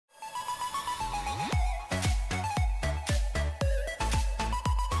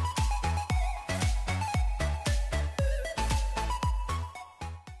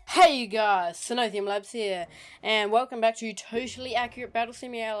Hey you guys, Synothium Labs here, and welcome back to Totally Accurate Battle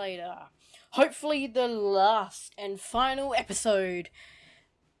Simulator. Hopefully the last and final episode.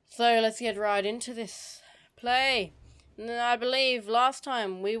 So let's get right into this play. I believe last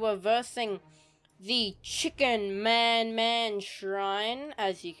time we were versing the Chicken Man Shrine,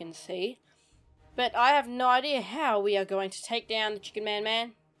 as you can see. But I have no idea how we are going to take down the Chicken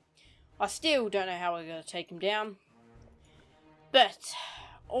Man. I still don't know how we're going to take him down. But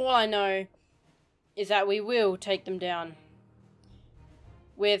all I know is that we will take them down.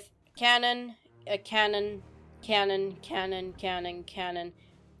 With cannon, a cannon, cannon, cannon, cannon, cannon,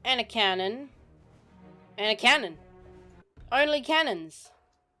 and a cannon, and a cannon. Only cannons.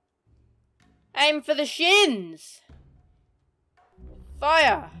 Aim for the shins!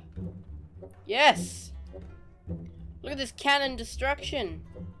 Fire! Yes! Look at this cannon destruction.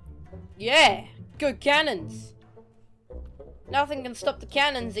 Yeah! Good cannons! Nothing can stop the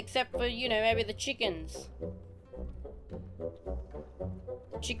cannons except for, you know, maybe the chickens.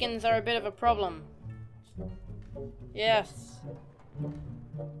 The chickens are a bit of a problem. Yes.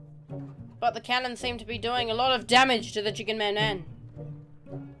 But the cannons seem to be doing a lot of damage to the Chicken Man.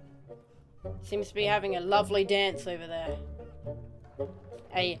 Seems to be having a lovely dance over there.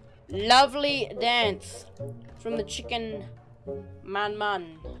 A lovely dance from the Chicken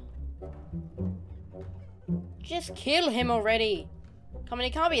Man. Just kill him already. Come on,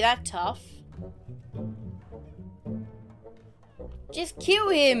 he can't be that tough. Just kill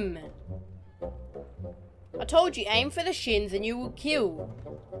him. I told you, aim for the shins and you will kill.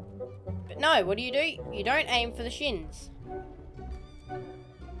 But no, what do? You don't aim for the shins.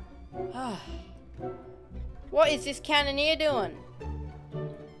 What is this cannoneer doing?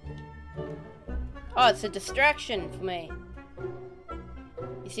 Oh, it's a distraction for me.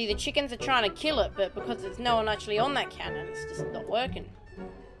 You see, the chickens are trying to kill it, but because there's no one actually on that cannon, it's just not working.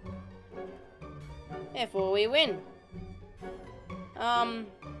 Therefore, we win.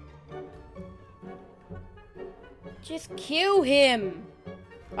 Just kill him!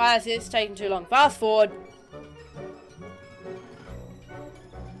 Alright, it's taking too long. Fast forward.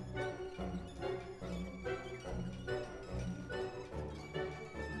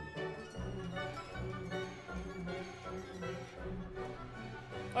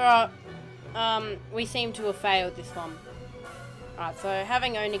 Alright, we seem to have failed this one. Alright, so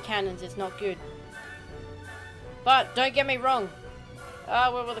having only cannons is not good. But, don't get me wrong.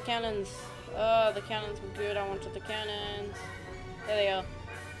 Where were the cannons? The cannons were good, I wanted the cannons. There they are.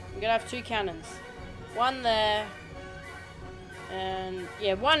 I'm gonna have two cannons. One there. And,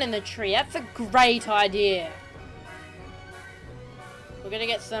 yeah, one in the tree. That's a great idea. We're gonna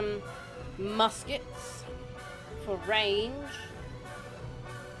get some muskets for range.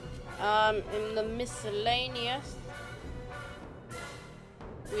 In the miscellaneous,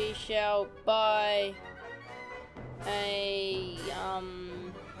 we shall buy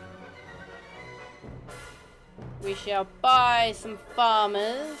some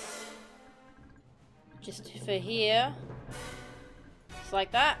farmers, just for here, just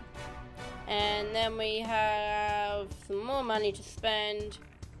like that, and then we have some more money to spend,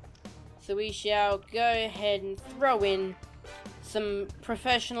 so we shall go ahead and throw in some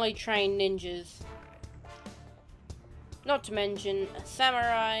professionally trained ninjas, not to mention a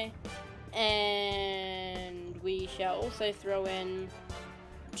samurai, and we shall also throw in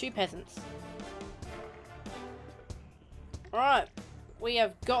 2 peasants. Alright, we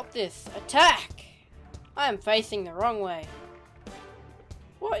have got this. Attack! I am facing the wrong way.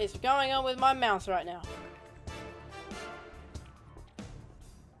 What is going on with my mouse right now?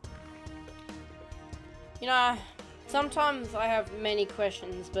 You know, sometimes I have many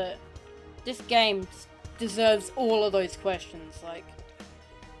questions, but this game deserves all of those questions, like.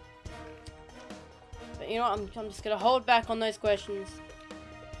 But you know what, I'm just gonna hold back on those questions,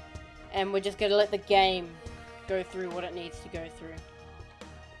 and we're just gonna let the game go through what it needs to go through.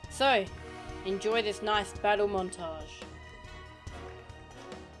 So, enjoy this nice battle montage.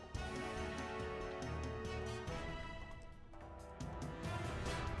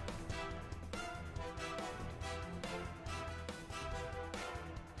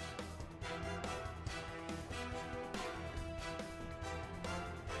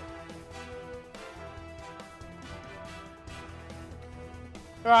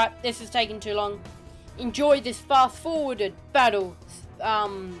 Alright, this is taking too long. Enjoy this fast-forwarded battle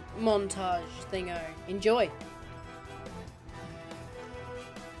montage thingo. Enjoy.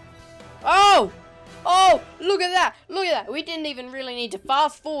 Oh! Oh! Look at that! Look at that! We didn't even really need to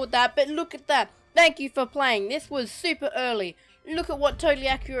fast-forward that, but look at that! Thank you for playing. This was super early. Look at what Totally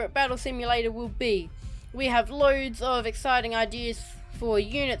Accurate Battle Simulator will be. We have loads of exciting ideas for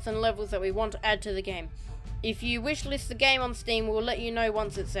units and levels that we want to add to the game. If you wishlist the game on Steam, we'll let you know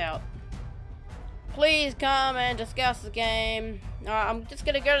once it's out. Please come and discuss the game. Alright, I'm just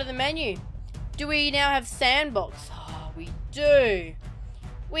gonna go to the menu. Do we now have sandbox? Oh, we do.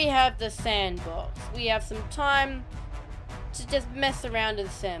 We have the sandbox. We have some time to just mess around in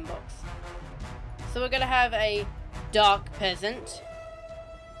the sandbox. So we're gonna have a dark peasant.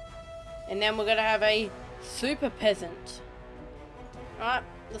 And then we're gonna have a super peasant. Alright,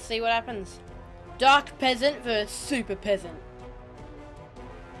 let's see what happens. Dark peasant versus super peasant.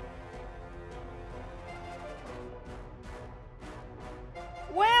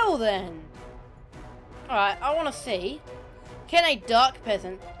 Well then. Alright, I want to see. Can a dark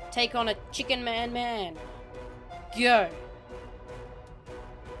peasant take on a chicken man? Go.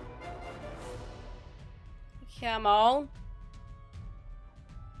 Come on.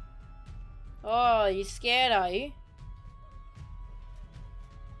 Oh, you scared, are you?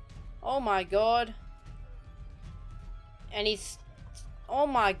 Oh my god. And he's... Oh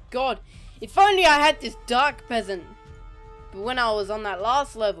my god. If only I had this dark peasant. But when I was on that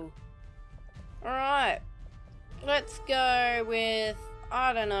last level. Alright. Let's go with...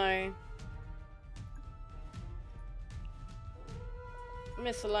 I don't know.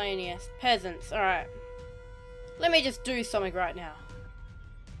 Miscellaneous. Peasants. Alright. Let me just do something right now.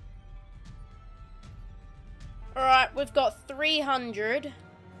 Alright, we've got 300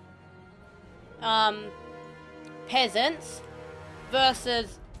 peasants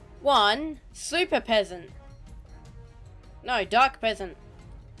versus 1 super peasant. No, dark peasant.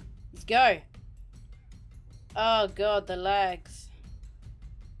 Let's go. Oh god, the lags.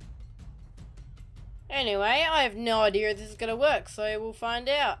 Anyway, I have no idea if this is gonna work, so we'll find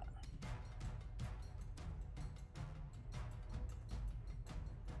out.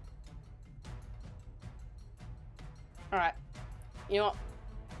 Alright. You know what?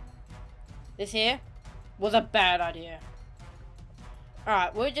 This here was a bad idea.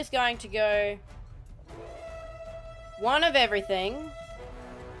 Alright, we're just going to go 1 of everything.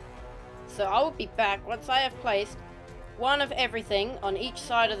 So I will be back once I have placed 1 of everything on each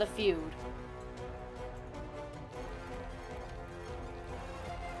side of the field.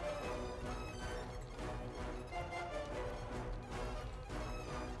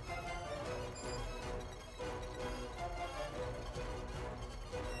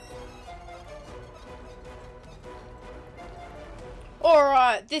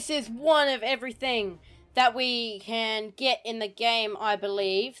 Alright, this is 1 of everything that we can get in the game, I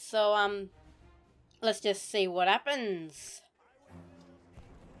believe. So, let's just see what happens.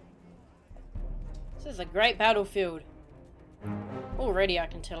 This is a great battlefield. Already I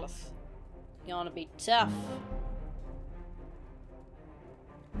can tell it's gonna be tough.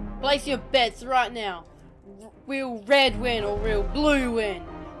 Place your bets right now. Will red win or will blue win?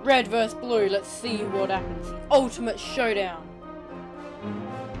 Red versus blue, let's see what happens. Ultimate showdown.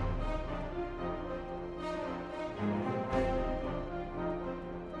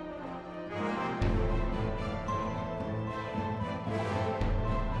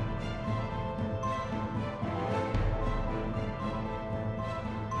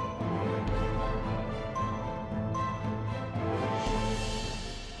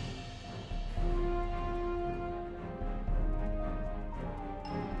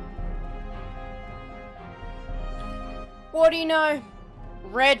 What do you know?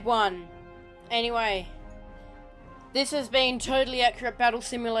 Red won. Anyway, this has been Totally Accurate Battle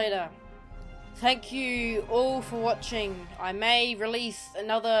Simulator. Thank you all for watching. I may release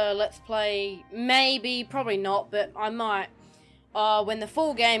another Let's Play, maybe, probably not, but I might, when the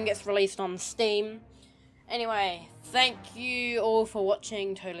full game gets released on Steam. Anyway, thank you all for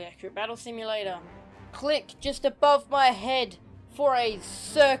watching Totally Accurate Battle Simulator. Click just above my head for a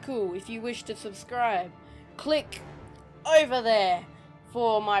circle if you wish to subscribe. Click over there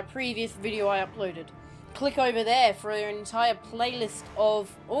for my previous video I uploaded. Click over there for an entire playlist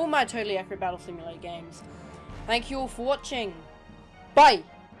of all my Totally Accurate Battle Simulator games. Thank you all for watching. Bye!